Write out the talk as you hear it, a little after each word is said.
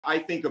I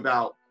think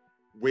about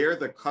where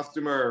the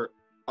customer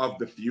of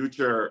the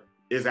future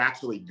is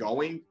actually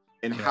going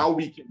and how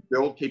we can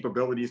build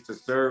capabilities to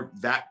serve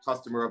that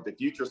customer of the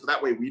future. So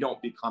that way we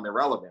don't become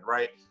irrelevant,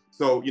 right?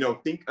 So,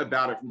 think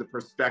about it from the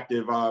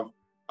perspective of,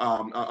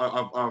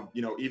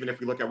 even if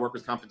we look at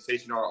workers'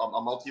 compensation or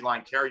a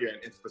multi-line carrier,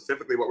 and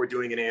specifically what we're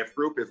doing in AF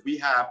Group is we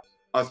have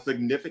a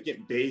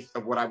significant base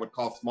of what I would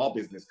call small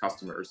business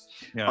customers.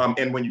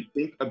 And when you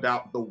think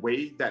about the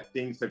way that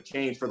things have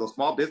changed for those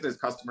small business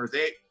customers,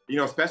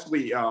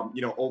 especially,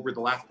 over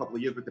the last couple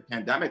of years with the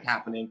pandemic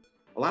happening,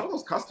 a lot of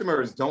those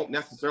customers don't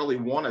necessarily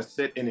want to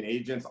sit in an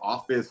agent's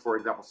office, for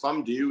example.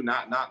 Some do,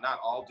 not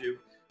all do.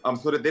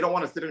 So that they don't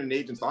want to sit in an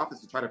agent's office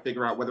to try to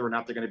figure out whether or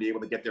not they're going to be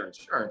able to get their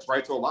insurance,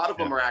 right? So a lot of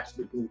them are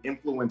actually being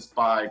influenced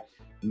by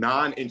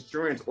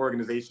non-insurance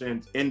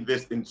organizations in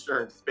this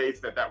insurance space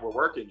that we're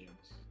working in.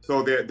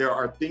 So there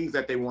are things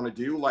that they want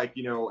to do, like,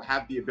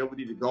 have the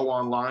ability to go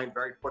online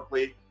very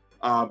quickly,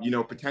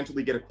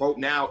 potentially get a quote.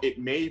 Now, it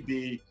may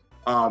be,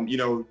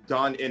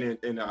 done in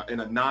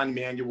a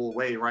non-manual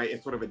way, right?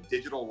 It's sort of a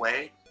digital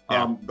way.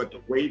 But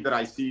the way that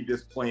I see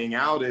this playing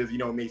out is,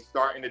 it may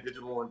start in a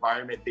digital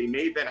environment. They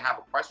may then have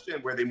a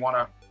question where they want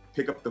to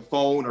pick up the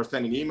phone or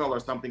send an email or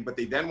something, but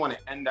they then want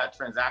to end that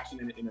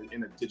transaction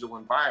in a digital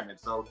environment.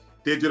 So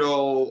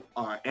digital,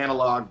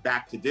 analog,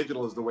 back to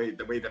digital is the way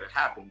that it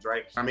happens,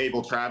 right? I'm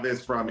Abel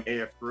Travis from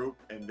AF Group,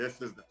 and this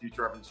is the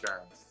future of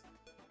insurance.